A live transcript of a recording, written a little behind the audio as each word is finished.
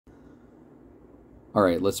All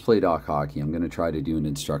right, let's play DoC hockey. I'm going to try to do an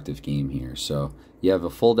instructive game here. So you have a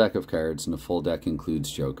full deck of cards, and a full deck includes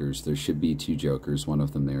jokers. There should be 2 jokers. One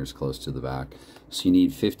of them there is close to the back. So you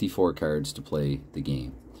need 54 cards to play the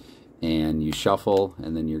game. And you shuffle,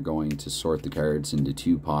 and then you're going to sort the cards into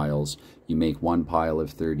 2 piles. You make one pile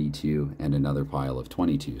of 32 and another pile of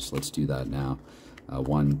 22. So let's do that now.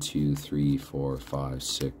 1, 2, 3, 4, 5,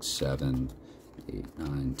 6, 7, 8,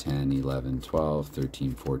 9, 10, 11, 12,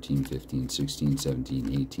 13, 14, 15, 16,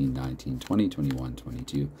 17, 18, 19, 20, 21,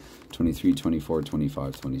 22, 23, 24,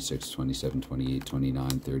 25, 26, 27, 28, 29,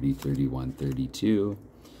 30, 31, 32.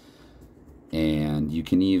 And you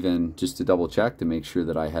can even, just to double check to make sure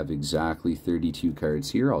that I have exactly 32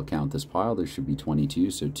 cards here, I'll count this pile. There should be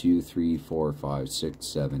 22. So 2, 3, 4, 5, 6,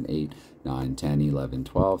 7, 8, 9, 10, 11,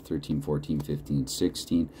 12, 13, 14, 15,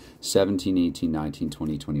 16, 17, 18, 19,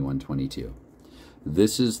 20, 21, 22.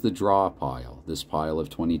 This is the draw pile, this pile of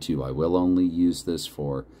 22. I will only use this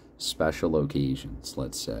for special occasions,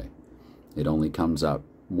 let's say. It only comes up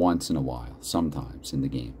once in a while, sometimes in the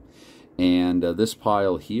game. And this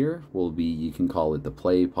pile here will be, you can call it the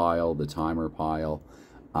play pile, the timer pile.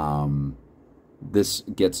 This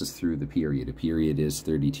gets us through the period. A period is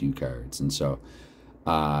 32 cards. And so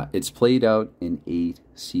it's played out in 8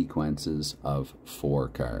 sequences of 4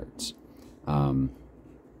 cards.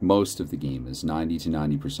 Most of the game is 90 to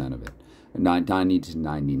 90% of it. 90 to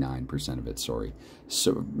 99% of it, sorry.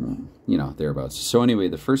 So, you know, thereabouts. So anyway,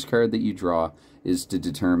 the first card that you draw is to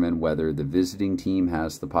determine whether the visiting team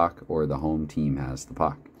has the puck or the home team has the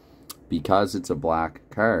puck. Because it's a black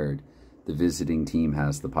card, the visiting team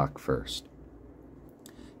has the puck first.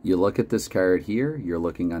 You look at this card here, you're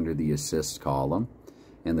looking under the assist column.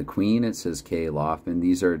 And the Queen, it says K. Loftman.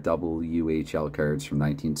 These are WHL cards from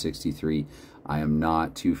 1963. I am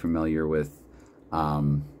not too familiar with,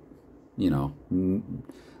 you know,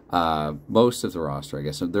 most of the roster, I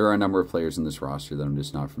guess. So there are a number of players in this roster that I'm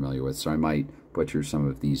just not familiar with, so I might butcher some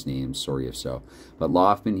of these names. Sorry if so. But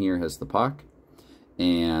Loftman here has the puck,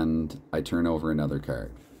 and I turn over another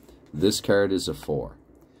card. This card is a 4.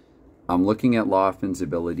 I'm looking at Loftman's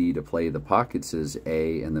ability to play the puck. It says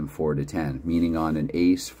A and then 4 to 10, meaning on an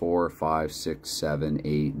ace, 4, 5, 6, 7,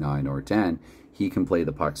 8, 9, or 10, he can play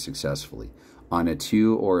the puck successfully. On a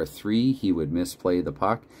 2 or a 3, he would misplay the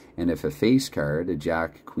puck, and if a face card, a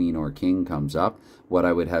jack, queen, or king comes up, what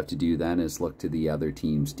I would have to do then is look to the other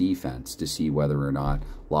team's defense to see whether or not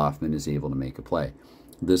Loftman is able to make a play.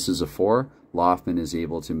 This is a 4. Loftman is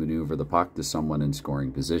able to maneuver the puck to someone in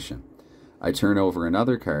scoring position. I turn over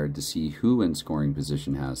another card to see who in scoring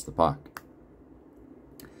position has the puck.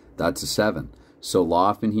 That's a 7. So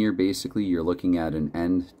Loftman here, basically, you're looking at an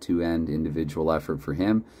end-to-end individual effort for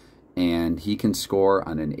him, and he can score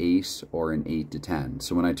on an ace or an 8 to 10.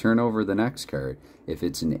 So when I turn over the next card, if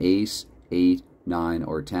it's an ace, 8, 9,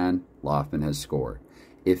 or 10, Loftman has scored.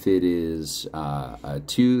 If it is a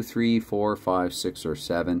 2, 3, 4, 5, 6, or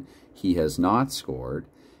 7, he has not scored.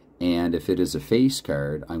 And if it is a face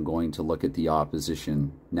card, I'm going to look at the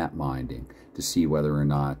opposition net minding to see whether or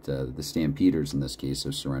not the Stampeders, in this case,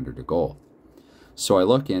 have surrendered a goal. So I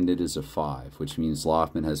look, and it is a 5, which means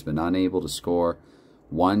Loftman has been unable to score.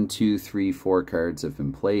 1, 2, 3, 4 cards have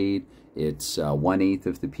been played. It's 1/8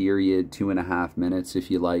 of the period, 2.5 minutes,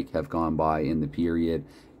 if you like, have gone by in the period,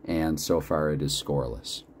 and so far it is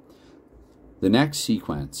scoreless. The next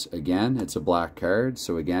sequence, again, it's a black card.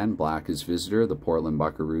 So again, black is visitor. The Portland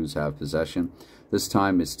Buckaroos have possession. This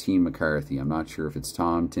time it's Team McCarthy. I'm not sure if it's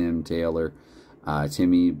Tom, Tim, Taylor,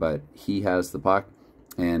 Timmy, but he has the puck.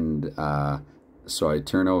 And so I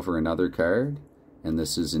turn over another card, and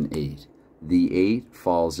this is an 8. The 8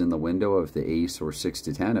 falls in the window of the ace or 6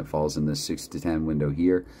 to 10. It falls in the 6 to 10 window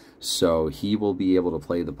here. So he will be able to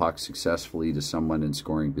play the puck successfully to someone in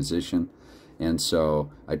scoring position. And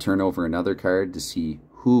so I turn over another card to see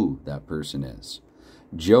who that person is.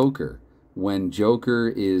 Joker. When Joker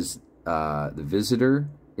is the visitor,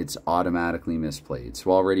 it's automatically misplayed.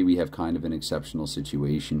 So already we have kind of an exceptional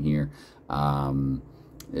situation here.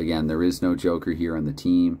 Again, there is no Joker here on the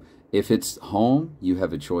team. If it's home, you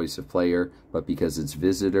have a choice of player, but because it's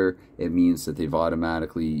visitor, it means that they've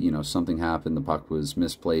automatically, you know, something happened, the puck was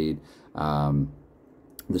misplayed,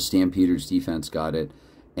 the Stampeders defense got it.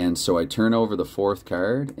 And so I turn over the 4th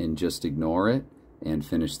card and just ignore it and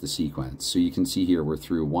finish the sequence. So you can see here we're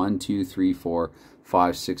through 1, 2, 3, 4,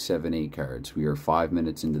 5, 6, 7, 8 cards. We are 5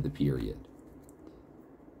 minutes into the period.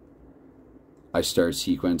 I start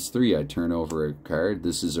sequence 3. I turn over a card.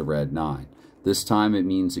 This is a red 9. This time it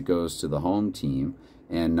means it goes to the home team.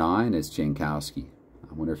 And 9 is Jankowski.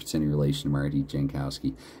 I wonder if it's any relation to Marty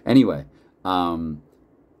Jankowski. Anyway,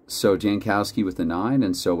 So Jankowski with the 9,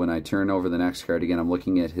 and so when I turn over the next card, again, I'm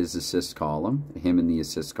looking at his assist column, him in the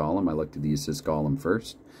assist column. I looked at the assist column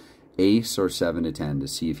first. Ace or 7 to 10 to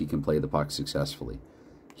see if he can play the puck successfully.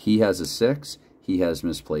 He has a 6. He has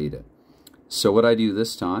misplayed it. So what I do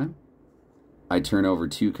this time, I turn over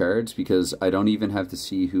 2 cards because I don't even have to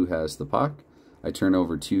see who has the puck. I turn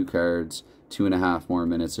over 2 cards, 2.5 more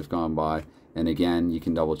minutes have gone by. And again, you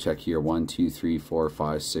can double check here, 1, 2, 3, 4,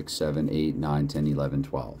 5, 6, 7, 8, 9, 10, 11,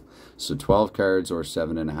 12. So 12 cards or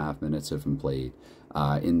 7.5 minutes have been played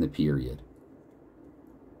in the period.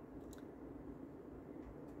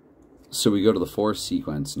 So we go to the 4th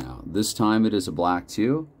sequence now. This time it is a black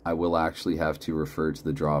 2. I will actually have to refer to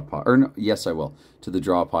the draw pile, or no, yes I will, to the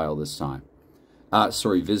draw pile this time.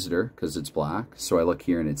 Sorry, visitor, because it's black. So I look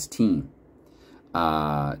here and it's team.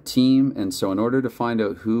 Team, and so in order to find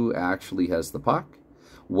out who actually has the puck,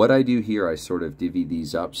 what I do here, I sort of divvy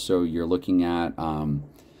these up. So you're looking at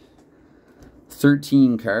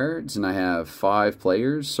 13 cards, and I have 5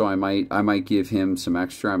 players. So I might give him some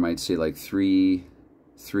extra. I might say like 3,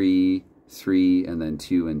 3, 3, and then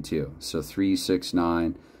 2 and 2. So 3, 6,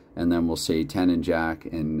 9, and then we'll say 10 and Jack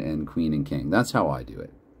and Queen and King. That's how I do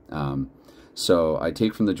it. So I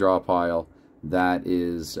take from the draw pile. That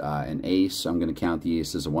is an ace. I'm going to count the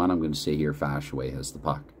ace as a 1. I'm going to say here Fashaway has the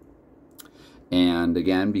puck. And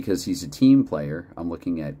again, because he's a team player, I'm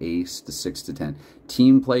looking at ace to 6 to 10.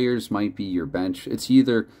 Team players might be your bench. It's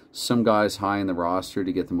either some guys high in the roster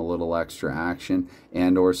to get them a little extra action,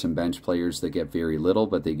 and or some bench players that get very little,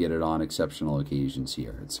 but they get it on exceptional occasions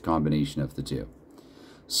here. It's a combination of the two.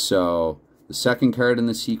 So the second card in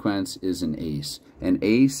the sequence is an ace. An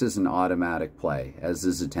ace is an automatic play, as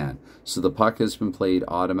is a 10. So the puck has been played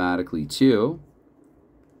automatically to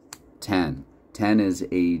 10. 10 is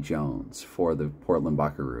A. Jones for the Portland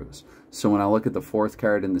Buckaroos. So when I look at the 4th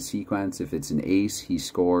card in the sequence, if it's an ace, he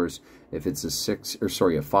scores. If it's a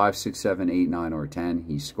 5, 6, 7, 8, 9, or 10,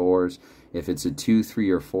 he scores. If it's a 2,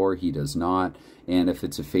 3, or 4, he does not. And if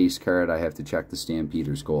it's a face card, I have to check the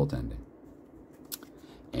Stampeders goaltending.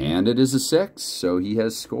 And it is a 6, so he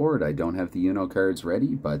has scored. I don't have the Uno cards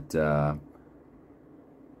ready, but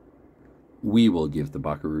we will give the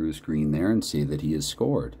Buckaroos green there and say that he has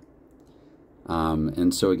scored.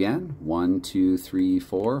 And so again, 1, 2, 3,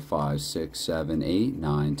 4, 5, 6, 7, 8,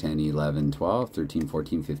 9, 10, 11, 12, 13,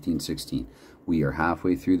 14, 15, 16. We are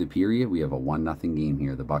halfway through the period. We have a 1-0 game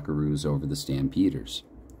here. The Buckaroos over the Stampeders.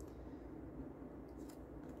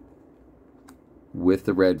 With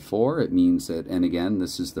the red 4, it means that, and again,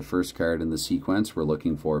 this is the first card in the sequence. We're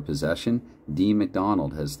looking for possession. D.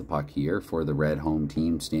 McDonald has the puck here for the red home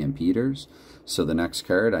team, Stampeders. So the next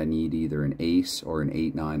card, I need either an ace or an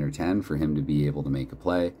 8, 9, or 10 for him to be able to make a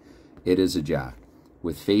play. It is a jack.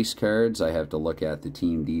 With face cards, I have to look at the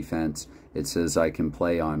team defense. It says I can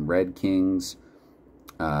play on red kings,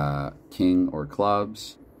 king or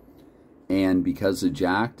clubs. And because a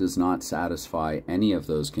jack does not satisfy any of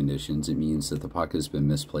those conditions, it means that the puck has been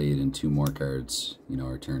misplayed and 2 more cards,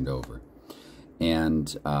 are turned over. And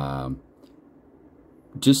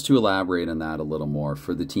just to elaborate on that a little more,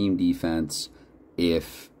 for the team defense,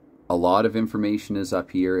 if a lot of information is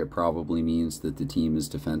up here, it probably means that the team is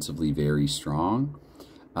defensively very strong.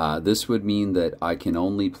 This would mean that I can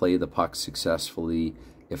only play the puck successfully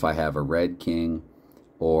if I have a red king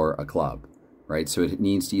or a club. Right, so it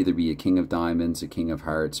needs to either be a king of diamonds, a king of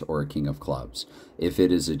hearts, or a king of clubs. If it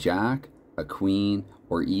is a jack, a queen,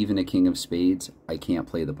 or even a king of spades, I can't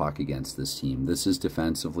play the puck against this team. This is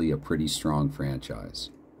defensively a pretty strong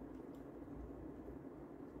franchise.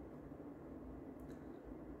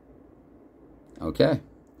 Okay,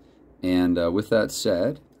 and with that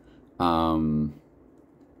said, we're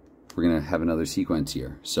going to have another sequence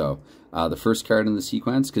here. So the first card in the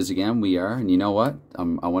sequence, because again, we are, and you know what?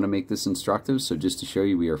 I want to make this instructive, so just to show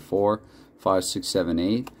you, we are 4, 5, 6, 7,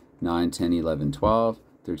 8, 9, 10, 11, 12,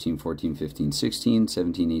 13, 14, 15, 16,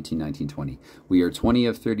 17, 18, 19, 20. We are 20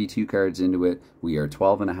 of 32 cards into it. We are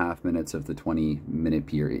 12.5 minutes of the 20-minute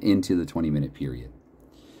period, into the 20-minute period.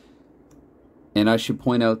 And I should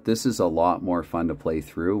point out, this is a lot more fun to play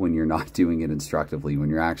through when you're not doing it instructively, when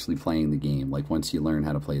you're actually playing the game. Like, once you learn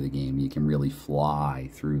how to play the game, you can really fly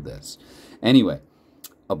through this. Anyway,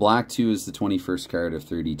 a black 2 is the 21st card of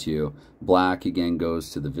 32. Black, again,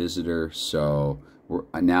 goes to the visitor. So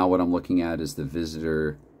now what I'm looking at is the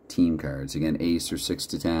visitor team cards. Again, ace or 6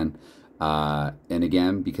 to 10. And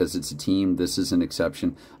again, because it's a team, this is an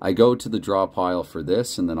exception. I go to the draw pile for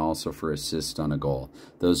this, and then also for assist on a goal.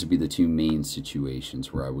 Those would be the 2 main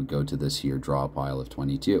situations where I would go to this here draw pile of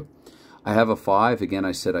 22. I have a 5. Again,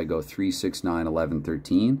 I said I go 3, 6, 9, 11,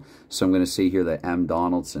 13. So I'm going to say here that M.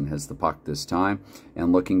 Donaldson has the puck this time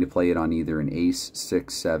and looking to play it on either an ace,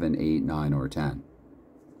 6, 7, 8, 9, or 10.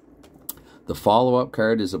 The follow-up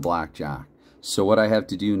card is a blackjack. So what I have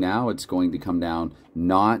to do now, it's going to come down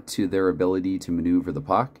not to their ability to maneuver the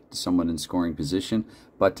puck to someone in scoring position,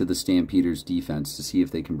 but to the Stampeders' defense to see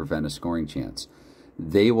if they can prevent a scoring chance.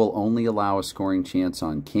 They will only allow a scoring chance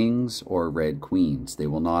on kings or red queens. They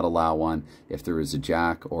will not allow one if there is a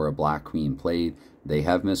jack or a black queen played. They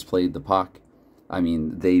have misplayed the puck. I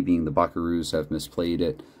mean, they being the Buckaroos have misplayed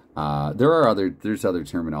it. There's other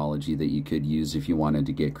terminology that you could use if you wanted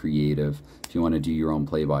to get creative. If you want to do your own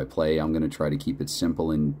play-by-play, I'm going to try to keep it simple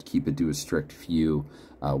and keep it to a strict few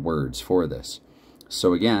words for this.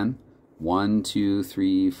 So again, 1, 2,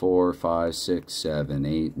 3, 4, 5, 6, 7,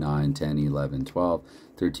 8, 9, 10, 11, 12,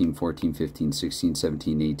 13, 14, 15, 16,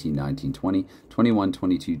 17, 18, 19, 20, 21,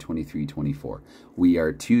 22, 23, 24. We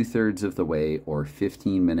are 2/3 of the way, or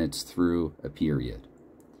 15 minutes through a period.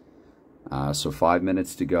 So 5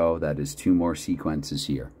 minutes to go. That is 2 more sequences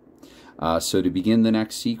here. So to begin the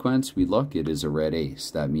next sequence, we look, it is a red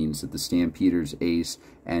ace. That means that the Stampeders ace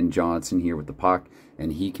and Johnson here with the puck,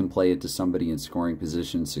 and he can play it to somebody in scoring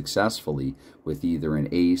position successfully with either an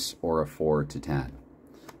ace or a 4 to 10.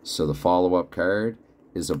 So the follow-up card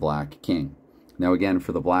is a black king. Now again,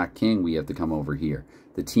 for the black king, we have to come over here.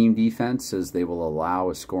 The team defense says they will allow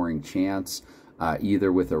a scoring chance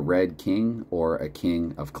either with a red king or a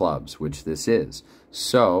king of clubs, which this is.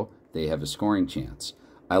 So they have a scoring chance.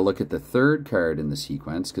 I look at the third card in the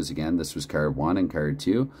sequence, because again, this was card 1 and card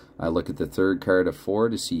 2. I look at the third card of 4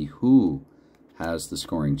 to see who has the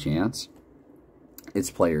scoring chance. It's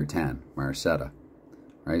player 10, Marcetta.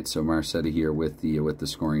 Right, so Marcetta here with the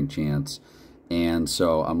scoring chance. And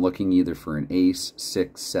so I'm looking either for an ace,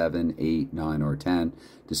 6, 7, 8, 9, or 10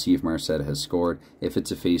 to see if Marcetta has scored. If it's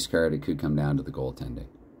a face card, it could come down to the goaltending.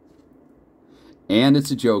 And it's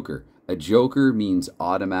a joker. A joker means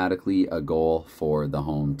automatically a goal for the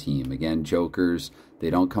home team. Again, jokers, they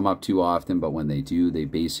don't come up too often, but when they do, they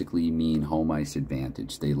basically mean home ice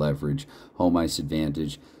advantage. They leverage home ice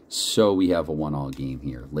advantage. So we have a 1-all game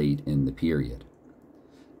here late in the period.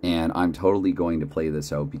 And I'm totally going to play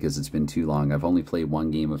this out because it's been too long. I've only played 1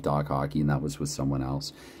 game of DoC hockey, and that was with someone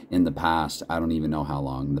else. In the past, I don't even know how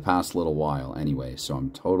long. In the past little while, anyway. So I'm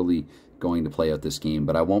totally going to play out this game,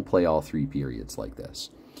 but I won't play all 3 periods like this.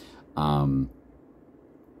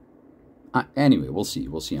 Anyway, we'll see.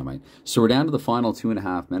 We'll see how many. So we're down to the final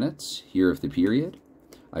 2.5 minutes here of the period.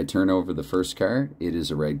 I turn over the first card. It is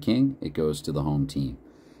a red king. It goes to the home team.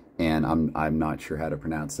 And I'm not sure how to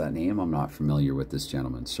pronounce that name. I'm not familiar with this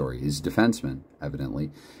gentleman. Sorry. He's a defenseman,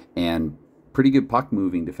 evidently. And pretty good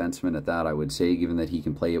puck-moving defenseman at that, I would say, given that he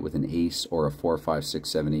can play it with an ace or a 4, 5, 6,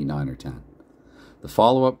 7, 8, 9, or 10. The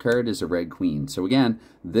follow-up card is a red queen. So again,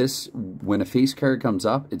 this, when a face card comes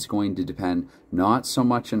up, it's going to depend not so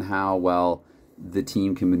much on how well the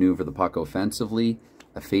team can maneuver the puck offensively.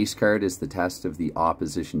 A face card is the test of the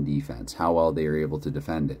opposition defense, how well they are able to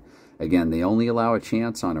defend it. Again, they only allow a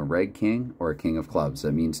chance on a red king or a king of clubs.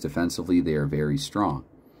 That means defensively they are very strong.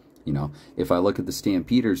 You know, if I look at the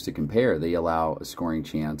Stampeders to compare, they allow a scoring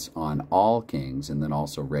chance on all kings and then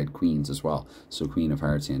also red queens as well. So queen of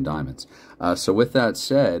hearts and diamonds. So with that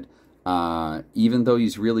said, even though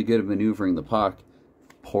he's really good at maneuvering the puck,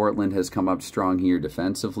 Portland has come up strong here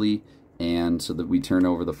defensively. And so that we turn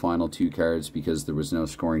over the final 2 cards because there was no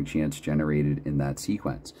scoring chance generated in that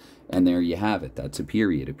sequence. And there you have it. That's a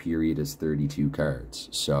period. A period is 32 cards.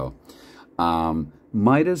 So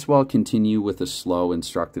might as well continue with a slow,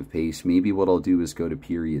 instructive pace. Maybe what I'll do is go to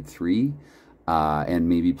period 3 and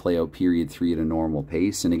maybe play out period 3 at a normal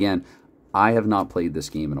pace. And again, I have not played this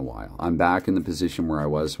game in a while. I'm back in the position where I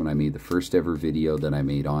was when I made the first ever video that I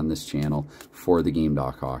made on this channel for the game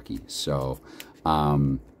DoC Hockey. So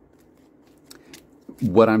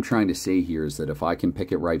what I'm trying to say here is that if I can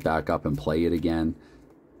pick it right back up and play it again,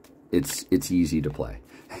 it's easy to play.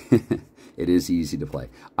 It is easy to play.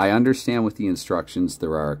 I understand with the instructions,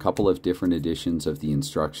 there are a couple of different editions of the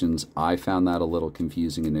instructions. I found that a little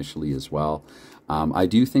confusing initially as well. I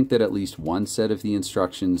do think that at least one set of the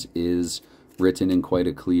instructions is written in quite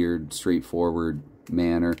a clear, straightforward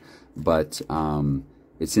manner, but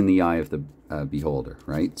it's in the eye of the beholder,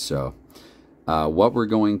 right? So what we're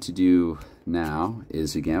going to do now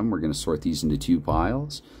is, again, we're going to sort these into 2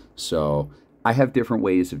 piles. So I have different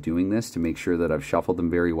ways of doing this to make sure that I've shuffled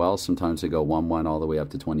them very well. Sometimes I go 1-1 all the way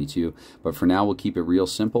up to 22. But for now, we'll keep it real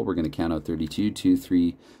simple. We're going to count out 32, 2,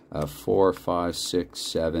 3, 4, 5, 6,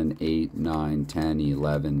 7, 8, 9, 10,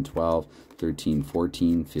 11, 12, 13,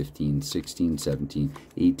 14, 15, 16, 17,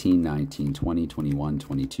 18, 19, 20, 21,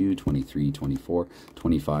 22, 23, 24,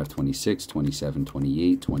 25, 26, 27,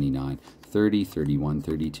 28, 29, 30, 31,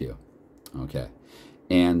 32. Okay.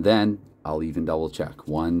 And then I'll even double check.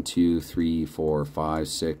 1, 2, 3, 4, 5,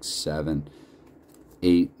 6, 7,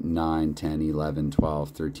 8, 9, 10, 11, 12,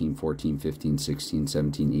 13, 14, 15, 16,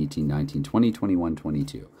 17, 18, 19, 20, 21,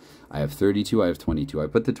 22. I have 32, I have 22. I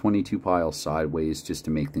put the 22 pile sideways just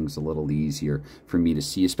to make things a little easier for me to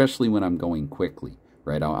see, especially when I'm going quickly,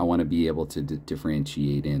 right? I want to be able to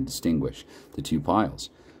differentiate and distinguish the two piles.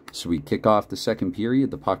 So we kick off the second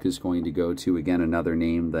period. The puck is going to go to, again, another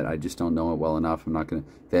name that I just don't know it well enough. I'm not going to...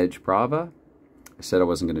 Vej Prava? I said I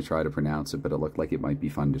wasn't going to try to pronounce it, but it looked like it might be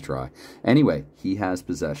fun to try. Anyway, he has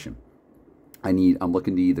possession. I'm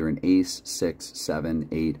looking to either an ace, 6, 7,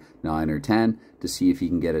 8, 9, or 10 to see if he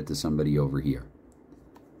can get it to somebody over here.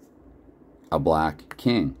 A black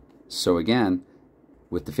king. So again,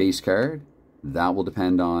 with the face card, that will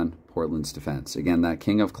depend on Portland's defense. Again, that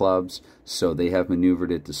king of clubs, so they have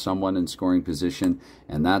maneuvered it to someone in scoring position,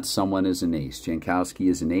 and that someone is an ace. Jankowski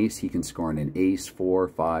is an ace. He can score on an ace, 4,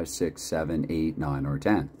 5, 6, 7, 8, 9, or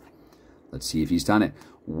 10. Let's see if he's done it.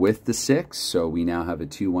 With the 6, so we now have a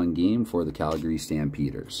 2-1 game for the Calgary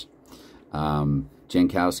Stampeders.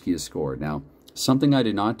 Jankowski has scored. Now, something I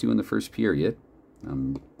did not do in the first period,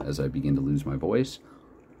 as I begin to lose my voice,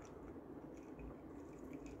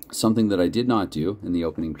 something that I did not do in the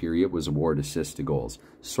opening period was award assists to goals.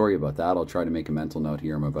 Sorry about that. I'll try to make a mental note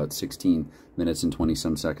here. I'm about 16 minutes and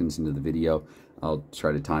 20-some seconds into the video. I'll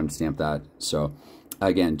try to timestamp that. So,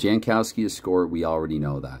 again, Jankowski has scored. We already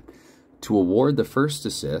know that. To award the first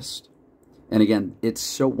assist, and again, it's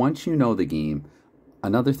so once you know the game,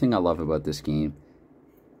 another thing I love about this game,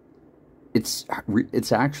 it's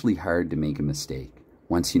actually hard to make a mistake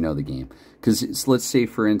once you know the game. Because let's say,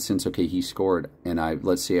 for instance, okay, he scored, and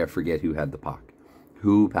let's say I forget who had the puck.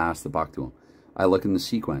 Who passed the puck to him? I look in the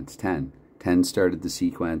sequence, 10. 10 started the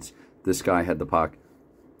sequence. This guy had the puck.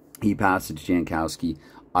 He passed it to Jankowski.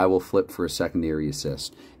 I will flip for a secondary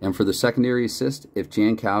assist. And for the secondary assist, if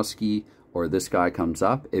Jankowski or this guy comes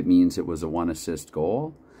up, it means it was a 1-assist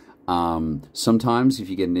goal. Sometimes if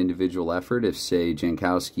you get an individual effort, if, say,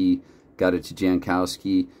 Jankowski got it to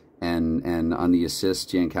Jankowski, and on the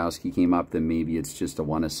assist, Jankowski came up, then maybe it's just a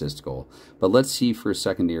 1-assist goal. But let's see for a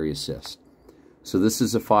secondary assist. So this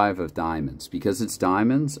is a 5 of diamonds. Because it's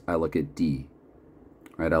diamonds, I look at D.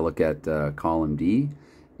 Right, I look at column D.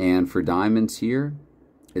 And for diamonds here,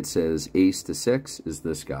 it says ace to 6 is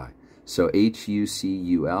this guy. So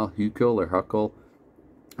H-U-C-U-L, Huckel or Huckel,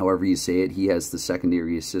 however you say it, he has the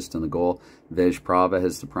secondary assist on the goal. Vej Prava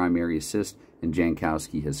has the primary assist, and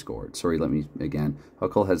Jankowski has scored. Sorry, let me, again.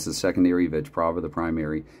 Huckel has the secondary, Vej Prava the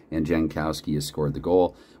primary, and Jankowski has scored the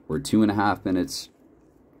goal. We're 2.5 minutes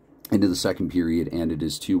into the second period, and it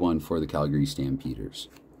is 2-1 for the Calgary Stampeders.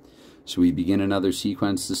 So we begin another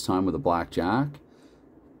sequence, this time with a blackjack.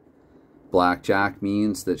 Blackjack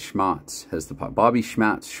means that Schmatz has the puck. Bobby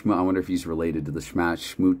Schmatz, I wonder if he's related to the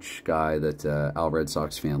Schmatz guy that Al Red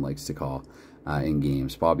Sox fan likes to call in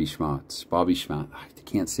games. Bobby Schmatz. Bobby Schmatz. I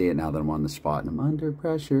can't say it now that I'm on the spot and I'm under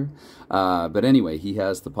pressure. But anyway, he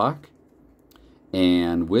has the puck.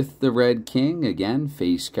 And with the Red King, again,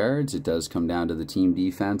 face cards, it does come down to the team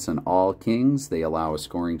defense. On all kings, they allow a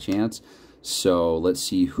scoring chance. So let's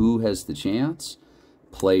see who has the chance.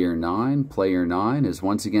 Player 9. Player 9 is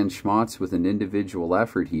once again Schmatz with an individual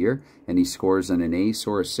effort here, and he scores on an ace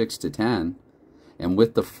or a 6 to 10. And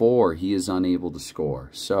with the 4, he is unable to score.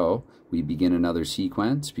 So we begin another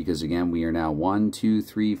sequence because, again, we are now 1, 2,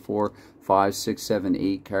 3, 4, 5, 6, 7,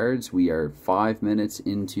 8 cards. We are 5 minutes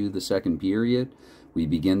into the second period. We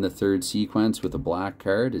begin the third sequence with a black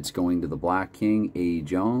card. It's going to the Black King, A.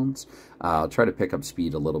 Jones. I'll try to pick up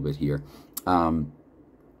speed a little bit here.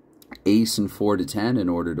 Ace and 4 to 10 in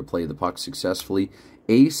order to play the puck successfully.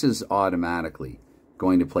 Ace is automatically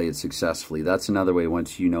going to play it successfully. That's another way,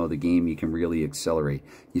 once you know the game, you can really accelerate.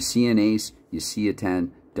 You see an ace, you see a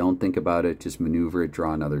 10, don't think about it, just maneuver it,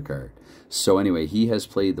 draw another card. So anyway, he has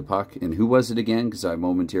played the puck, and who was it again? Because I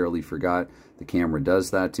momentarily forgot. The camera does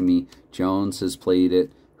that to me. Jones has played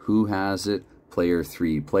it. Who has it? Player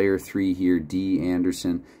 3. Player 3 here, D.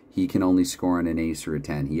 Anderson. He can only score on an ace or a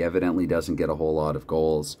 10. He evidently doesn't get a whole lot of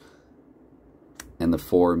goals. and the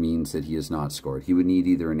 4 means that he has not scored. He would need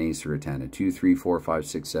either an ace or a 10. A 2, 3, 4, 5,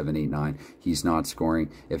 6, 7, 8, 9. He's not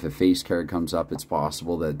scoring. If a face card comes up, it's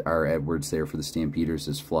possible that our Edwards there for the Stampeders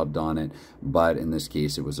is flubbed on it, but in this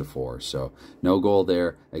case it was a 4. So no goal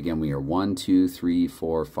there. Again, we are 1, 2, 3,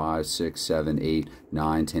 4, 5, 6, 7, 8,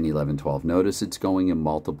 9, 10, 11, 12. Notice it's going in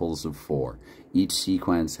multiples of 4. Each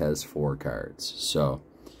sequence has 4 cards. So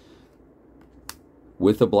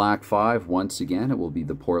with a black 5, once again, it will be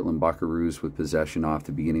the Portland Buckaroos with possession off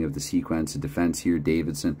the beginning of the sequence. A defense here,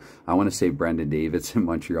 Davidson. I want to say Brendan Davidson,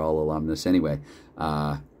 Montreal alumnus. Anyway,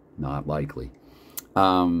 not likely.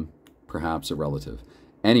 Perhaps a relative.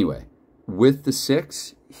 Anyway, with the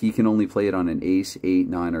 6, he can only play it on an ace, 8,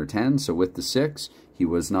 9, or 10. So with the 6, he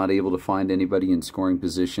was not able to find anybody in scoring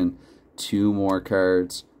position. 2 more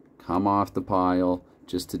cards come off the pile,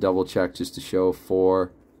 just to double check, just to show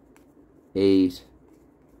 4, 8,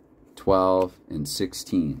 12, and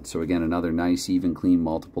 16. So again, another nice, even, clean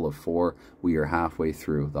multiple of 4. We are halfway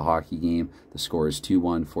through the hockey game. The score is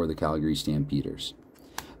 2-1 for the Calgary Stampeders.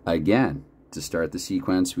 Again, to start the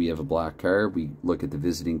sequence, we have a black card. We look at the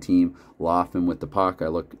visiting team. Loffman with the puck. I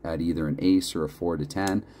look at either an ace or a 4 to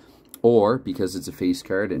 10. Or, because it's a face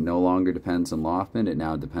card, it no longer depends on Loffman. It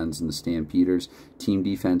now depends on the Stampeders. Team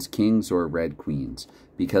defense, kings or red queens.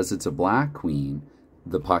 Because it's a black queen,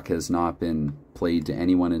 the puck has not been played to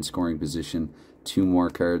anyone in scoring position. 2 more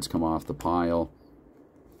cards come off the pile.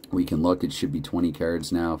 We can look, it should be 20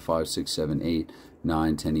 cards now. 5, 6, 7, 8,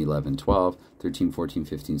 9, 10, 11, 12, 13, 14,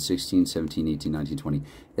 15, 16, 17, 18, 19, 20.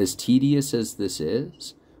 As tedious as this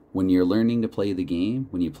is, when you're learning to play the game,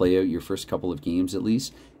 when you play out your first couple of games at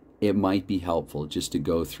least, it might be helpful just to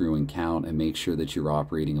go through and count and make sure that you're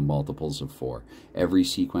operating in multiples of 4. Every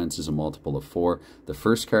sequence is a multiple of 4. The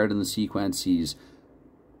first card in the sequence sees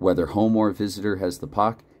whether home or visitor has the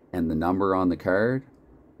puck, and the number on the card,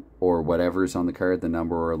 or whatever's on the card, the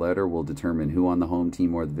number or letter, will determine who on the home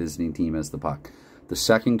team or the visiting team has the puck. The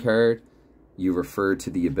second card, you refer to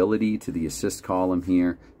the ability, to the assist column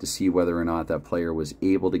here, to see whether or not that player was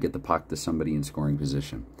able to get the puck to somebody in scoring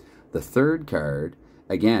position. The third card,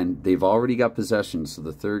 again, they've already got possession, so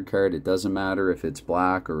the third card, it doesn't matter if it's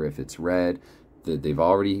black or if it's red. They've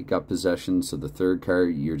already got possession, so the third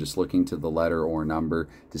card, you're just looking to the letter or number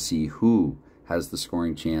to see who has the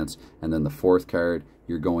scoring chance. And then the fourth card,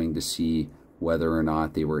 you're going to see whether or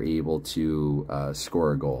not they were able to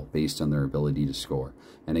score a goal based on their ability to score.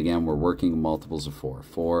 And again, we're working multiples of 4.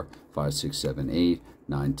 4, 5, 6, 7, 8,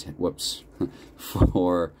 9, 10, whoops,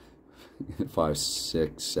 4, 5,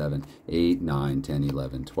 6, 7, 8, 9, 10,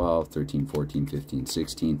 11, 12, 13, 14, 15,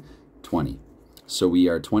 16, 20. So we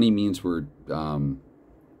are, 20 means we're,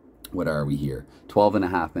 what are we here?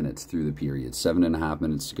 12.5 minutes through the period. 7.5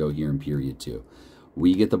 minutes to go here in period 2.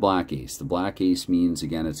 We get the black ace. The black ace means,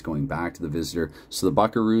 again, it's going back to the visitor. So the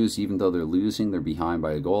Buckaroos, even though they're losing, they're behind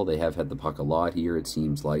by a goal. They have had the puck a lot here, it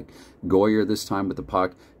seems like. Goyer this time with the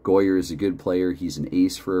puck. Goyer is a good player. He's an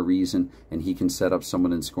ace for a reason, and he can set up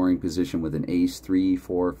someone in scoring position with an ace, 3,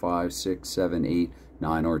 4, 5, 6, 7, 8,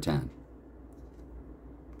 9, or 10.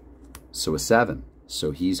 So a 7.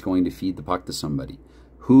 So he's going to feed the puck to somebody.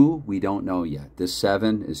 Who? We don't know yet. This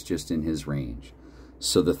 7 is just in his range.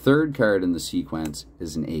 So the third card in the sequence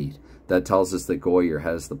is an 8. That tells us that Goyer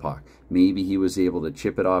has the puck. Maybe he was able to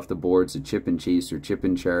chip it off the boards, a chip and chase or chip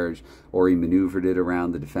and charge, or he maneuvered it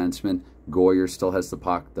around the defenseman. Goyer still has the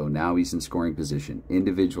puck, though now he's in scoring position.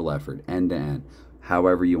 Individual effort, end-to-end,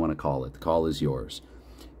 however you want to call it. The call is yours.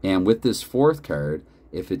 And with this fourth card,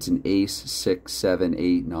 if it's an ace, 6, 7,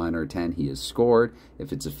 8, 9, or 10, he has scored.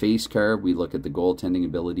 If it's a face card, we look at the goaltending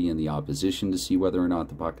ability in the opposition to see whether or not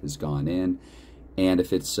the puck has gone in. And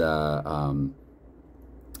if it's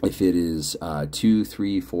if it is 2,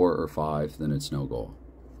 3, 4, or 5, then it's no goal.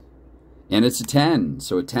 And it's a 10.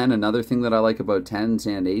 So a 10, another thing that I like about 10s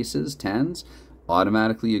and aces, 10s,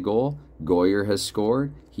 automatically a goal. Goyer has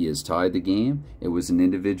scored. He has tied the game. It was an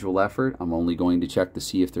individual effort. I'm only going to check to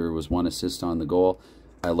see if there was 1 assist on the goal.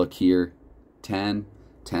 I look here, 10,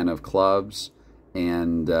 10 of clubs,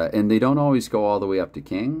 and they don't always go all the way up to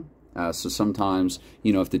king. So sometimes,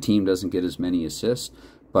 you know, if the team doesn't get as many assists,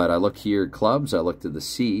 but I look here, clubs, I look to the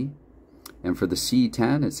C, and for the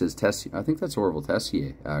C10, it says Tessier. I think that's Orville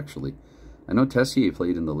Tessier, actually. I know Tessier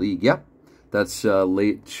played in the league. Yep, that's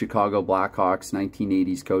late Chicago Blackhawks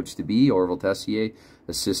 1980s coach-to-be, Orville Tessier,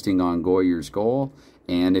 assisting on Goyer's goal.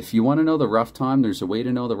 And if you want to know the rough time, there's a way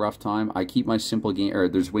to know the rough time. I keep my simple game, or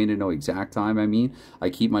there's a way to know exact time, I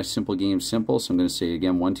keep my simple game simple. So I'm going to say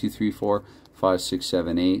again, 1, 2, 3, 4, 5, 6,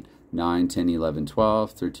 7, 8, 9, 10, 11,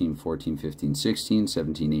 12, 13, 14, 15, 16,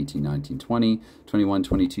 17, 18, 19, 20, 21,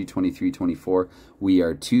 22, 23, 24. We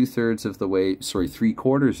are 2/3 of the way, sorry,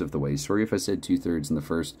 3/4 of the way. Sorry if I said 2/3 in the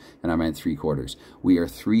first and I meant 3/4. We are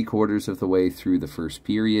 3/4 of the way through the first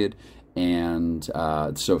period, and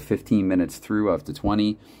so 15 minutes through up to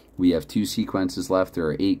 20. We have 2 sequences left. There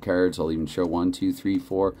are 8 cards. I'll even show 1, 2, 3,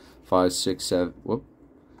 4, 5, 6, 7,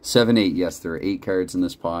 7, 8. Yes, there are 8 cards in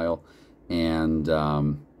this pile. And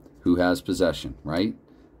who has possession, right?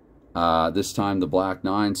 This time the black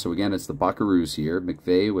 9. So again, it's the Buckaroos here.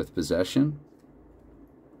 McVeigh with possession.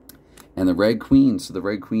 And the red queen. So the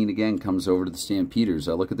red queen again comes over to the Stampeders.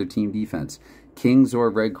 I look at their team defense. Kings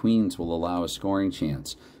or red queens will allow a scoring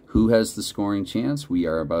chance. Who has the scoring chance? We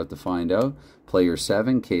are about to find out. Player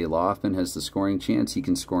 7, Kay Loftman, has the scoring chance. He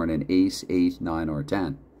can score on an ace, 8, 9, or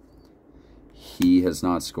 10. He has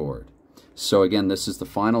not scored. So again, this is the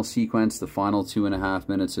final sequence, the final 2.5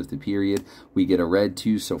 minutes of the period. We get a red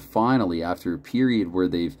 2. So finally, after a period where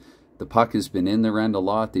the puck has been in their end a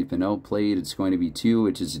lot, they've been outplayed, it's going to be 2,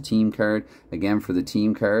 which is a team card. Again, for the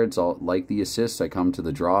team cards, like the assist, I come to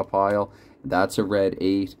the draw pile. That's a red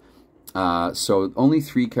 8. So only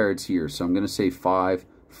 3 cards here. So I'm going to say 5,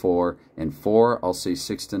 4, and 4. I'll say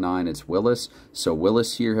 6 to 9. It's Willis. So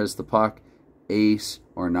Willis here has the puck, ace,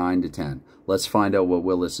 or 9 to 10. Let's find out what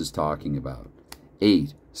Willis is talking about.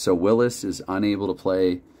 8. So Willis is unable to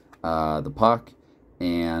play the puck,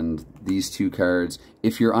 and these 2 cards.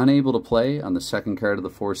 If you're unable to play on the second card of the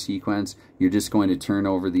 4 sequence, you're just going to turn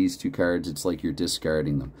over these 2 cards. It's like you're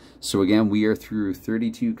discarding them. So again, we are through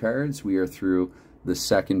 32 cards. We are through the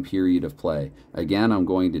second period of play. Again, I'm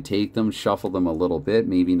going to take them, shuffle them a little bit,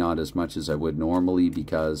 maybe not as much as I would normally,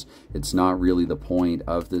 because it's not really the point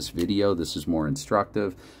of this video. This is more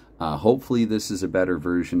instructive. Hopefully this is a better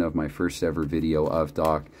version of my first ever video of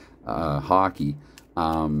DoC hockey.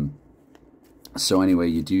 So anyway,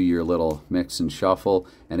 you do your little mix and shuffle,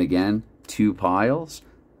 and again, 2 piles.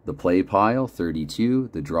 The play pile, 32.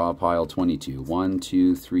 The draw pile, 22. 1,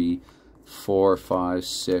 2, 3, 4, 5,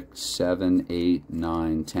 6, 7, 8,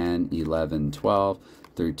 9, 10, 11, 12,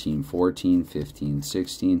 13, 14, 15,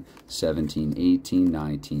 16, 17, 18,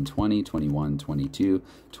 19, 20, 21, 22,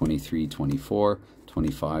 23, 24,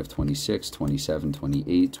 25, 26, 27,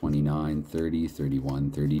 28, 29, 30,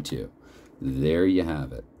 31, 32. There you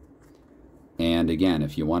have it. And again,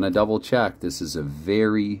 if you want to double check, this is a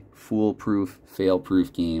very foolproof,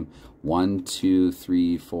 fail-proof game. 1, 2,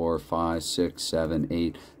 3, 4, 5, 6, 7,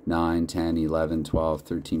 8, 9, 10, 11, 12,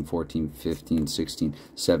 13, 14, 15, 16,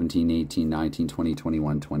 17, 18, 19, 20,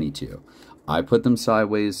 21, 22. I put them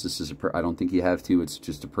sideways. This is I don't think you have to. It's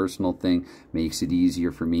just a personal thing. Makes it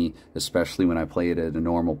easier for me, especially when I play it at a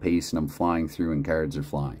normal pace and I'm flying through and cards are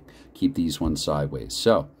flying. Keep these ones sideways.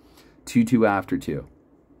 So, 2-2 after 2.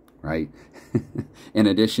 Right? In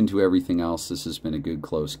addition to everything else, this has been a good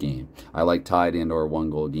close game. I like tied and or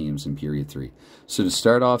 1-goal games in period 3. So to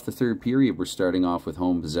start off the third period, we're starting off with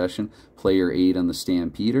home possession. Player 8 on the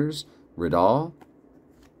Stampeders, Radal.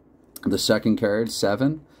 The second card,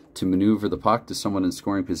 7. To maneuver the puck to someone in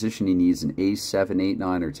scoring position, he needs an ace, 7, 8,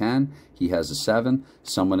 9, or 10. He has a 7.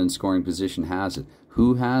 Someone in scoring position has it.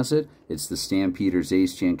 Who has it? It's the Stampeders'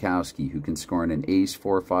 ace, Jankowski, who can score on an ace,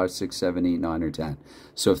 4, 5, 6, 7, 8, 9, or 10.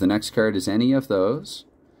 So if the next card is any of those,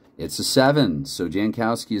 it's a 7. So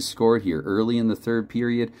Jankowski has scored here early in the third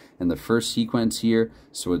period and the first sequence here.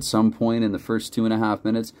 So at some point in the first 2.5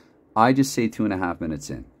 minutes, I just say 2.5 minutes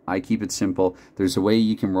in. I keep it simple. There's a way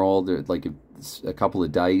you can roll like a couple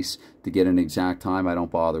of dice to get an exact time. I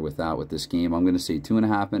don't bother with that with this game. I'm going to say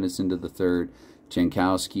 2.5 minutes into the third,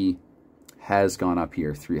 Jankowski has gone up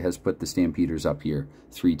here, has put the Stampeders up here,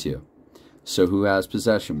 3-2. So who has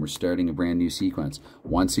possession? We're starting a brand new sequence.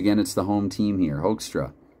 Once again, it's the home team here,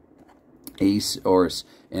 Hoekstra. Ace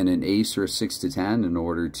and an ace or a 6 to 10 in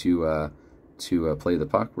order to play the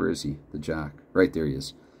puck. Where is he? The Jack. Right there he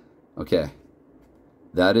is. Okay.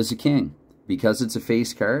 That is a king. Because it's a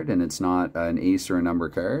face card and it's not an ace or a number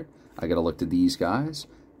card, I got to look to these guys.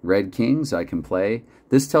 Red kings, I can play.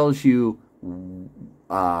 This tells you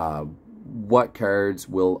what cards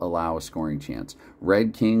will allow a scoring chance.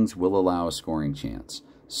 Red kings will allow a scoring chance.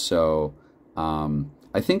 So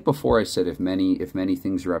I think before I said if many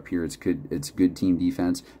things are up here, it's good team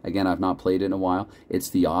defense. Again, I've not played it in a while. It's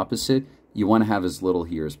the opposite. You want to have as little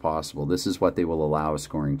here as possible. This is what they will allow a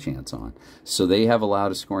scoring chance on. So they have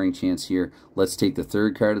allowed a scoring chance here. Let's take the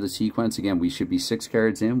third card of the sequence. Again, we should be 6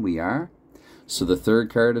 cards in. We are. So the third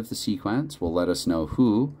card of the sequence will let us know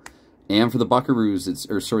who. And for the Buckaroos,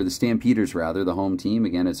 the Stampeders rather, the home team.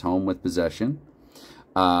 Again, it's home with possession.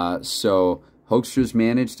 So Hoekstra's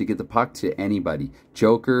managed to get the puck to anybody.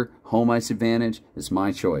 Joker, home ice advantage is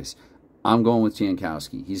my choice. I'm going with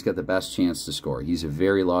Jankowski. He's got the best chance to score. He's a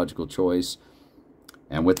very logical choice.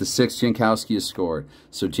 And with the 6, Jankowski has scored.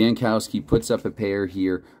 So Jankowski puts up a pair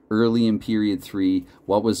here early in period 3.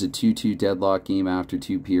 What was a 2-2 deadlock game after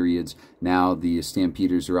 2 periods? Now the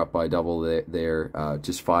Stampeders are up by double there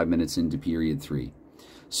just 5 minutes into period 3.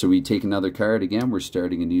 So we take another card again. We're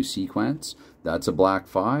starting a new sequence. That's a black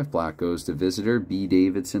 5. Black goes to visitor. B.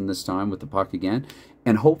 Davidson this time with the puck again.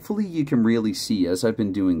 And hopefully you can really see as I've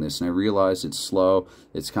been doing this, and I realize it's slow,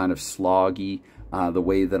 it's kind of sloggy, the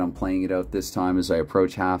way that I'm playing it out this time as I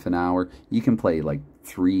approach half an hour. You can play like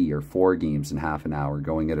 3 or 4 games in half an hour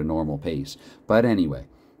going at a normal pace. But anyway,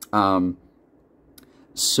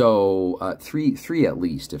 three at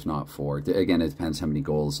least, if not 4. Again, it depends how many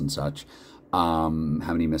goals and such, how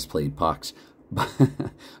many misplayed pucks.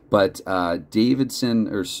 But Davidson,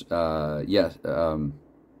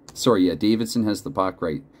 Davidson has the puck,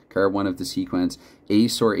 right? Card 1 of the sequence.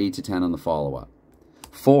 Ace or 8 to 10 on the follow-up.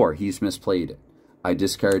 4, he's misplayed it. I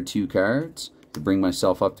discard 2 cards to bring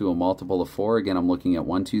myself up to a multiple of 4. Again, I'm looking at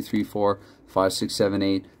 1, 2, 3, 4, 5, 6, 7,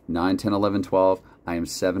 8, 9, 10, 11, 12. I am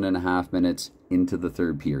 7.5 minutes into the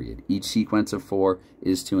 3rd period. Each sequence of 4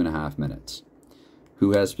 is 2.5 minutes.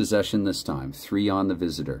 Who has possession this time? 3 on the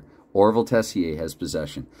visitor. Orville Tessier has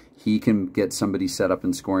possession. He can get somebody set up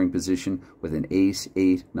in scoring position with an ace,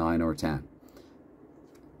 8, 9, or 10.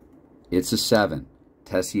 It's a 7.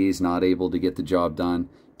 Tessier's not able to get the job done.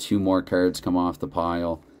 2 more cards come off the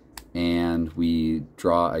pile. And we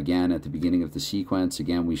draw again at the beginning of the sequence.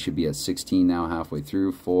 Again, we should be at 16 now, halfway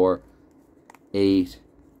through. 4, 8,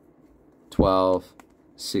 12,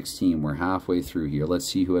 16. We're halfway through here. Let's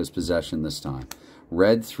see who has possession this time.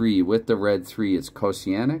 Red 3, with the red 3, it's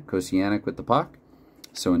Kosianik. Kosianik with the puck.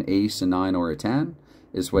 So an ace, a 9, or a 10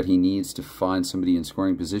 is what he needs to find somebody in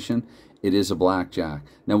scoring position. It is a blackjack.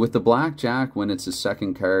 Now with the blackjack, when it's a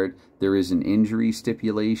second card, there is an injury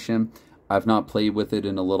stipulation. I've not played with it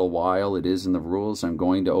in a little while. It is in the rules. I'm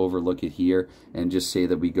going to overlook it here and just say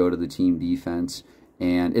that we go to the team defense.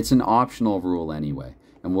 And it's an optional rule anyway.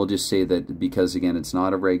 And we'll just say that because, again, it's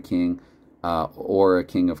not a red king or a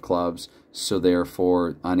king of clubs, so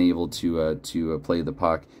therefore unable to play the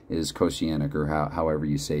puck is Kosianik, or however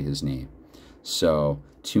you say his name. So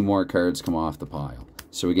 2 more cards come off the pile.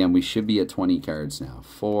 So again, we should be at 20 cards now.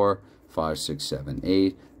 4, 5, 6, 7,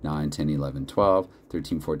 8, 9, 10, 11, 12,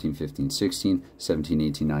 13, 14, 15, 16, 17,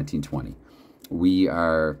 18, 19, 20. We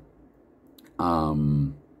are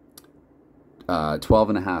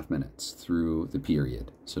 12.5 minutes through the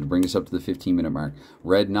period. So to bring us up to the 15-minute mark.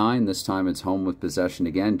 Red 9, this time it's home with possession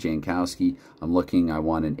again. Jankowski, I'm looking, I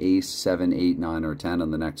want an ace, 7, 8, 9, or 10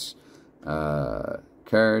 on the next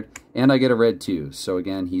card. And I get a red 2. So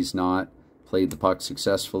again, he's not played the puck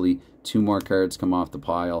successfully. 2 more cards come off the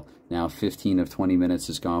pile. Now 15 of 20 minutes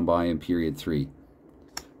has gone by in period 3.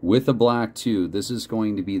 With a black 2, this is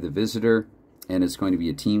going to be the visitor, and it's going to be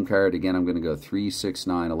a team card. Again, I'm going to go 3, 6,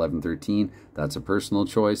 9, 11, 13. That's a personal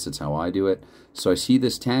choice. That's how I do it. So I see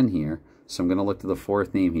this 10 here, so I'm going to look to the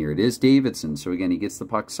 4th name here. It is Davidson, so again, he gets the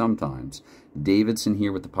puck sometimes. Davidson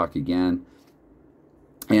here with the puck again.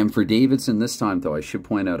 And for Davidson this time, though, I should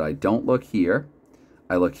point out I don't look here.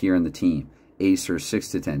 I look here in the team. Ace or 6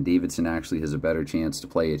 to 10. Davidson actually has a better chance to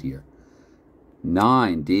play it here.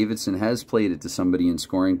 9. Davidson has played it to somebody in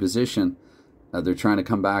scoring position. They're trying to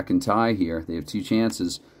come back and tie here. They have 2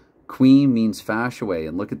 chances. Queen means Fashaway,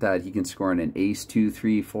 and look at that. He can score on an ace, 2,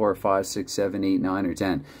 3, 4, 5, 6, 7, 8, 9, or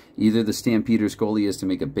 10. Either the Stampeders goalie is to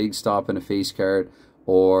make a big stop in a face card,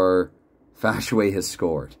 or Fashaway has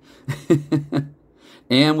scored.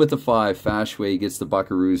 And with the 5, Fashaway gets the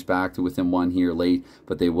Buckaroos back to within 1 here late,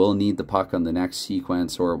 but they will need the puck on the next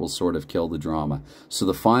sequence or it will sort of kill the drama. So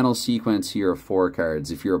the final sequence here of 4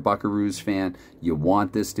 cards. If you're a Buckaroos fan, you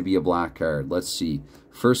want this to be a black card. Let's see.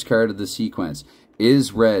 First card of the sequence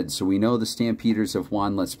is red, so we know the Stampeders have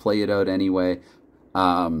won. Let's play it out anyway.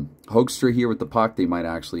 Hoekstra here with the puck. They might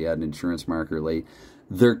actually add an insurance marker late.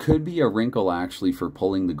 There could be a wrinkle, actually, for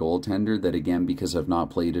pulling the goaltender that, again, because I've not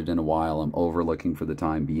played it in a while, I'm overlooking for the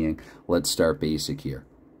time being. Let's start basic here.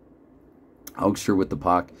 Hoekstra with the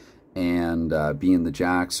puck and being the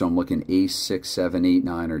jack, so I'm looking ace, 6, 7, 8,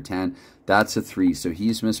 9, or 10. That's a 3, so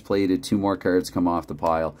he's misplayed it. 2 more cards come off the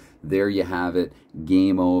pile. There you have it.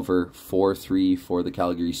 Game over. 4-3 for the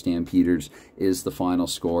Calgary Stampeders is the final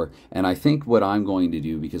score. And I think what I'm going to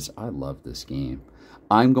do, because I love this game,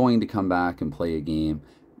 I'm going to come back and play a game.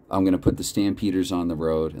 I'm going to put the Stampeders on the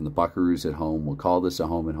road and the Buckaroos at home. We'll call this a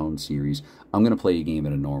home-and-home series. I'm going to play a game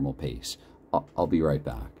at a normal pace. I'll be right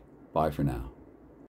back. Bye for now.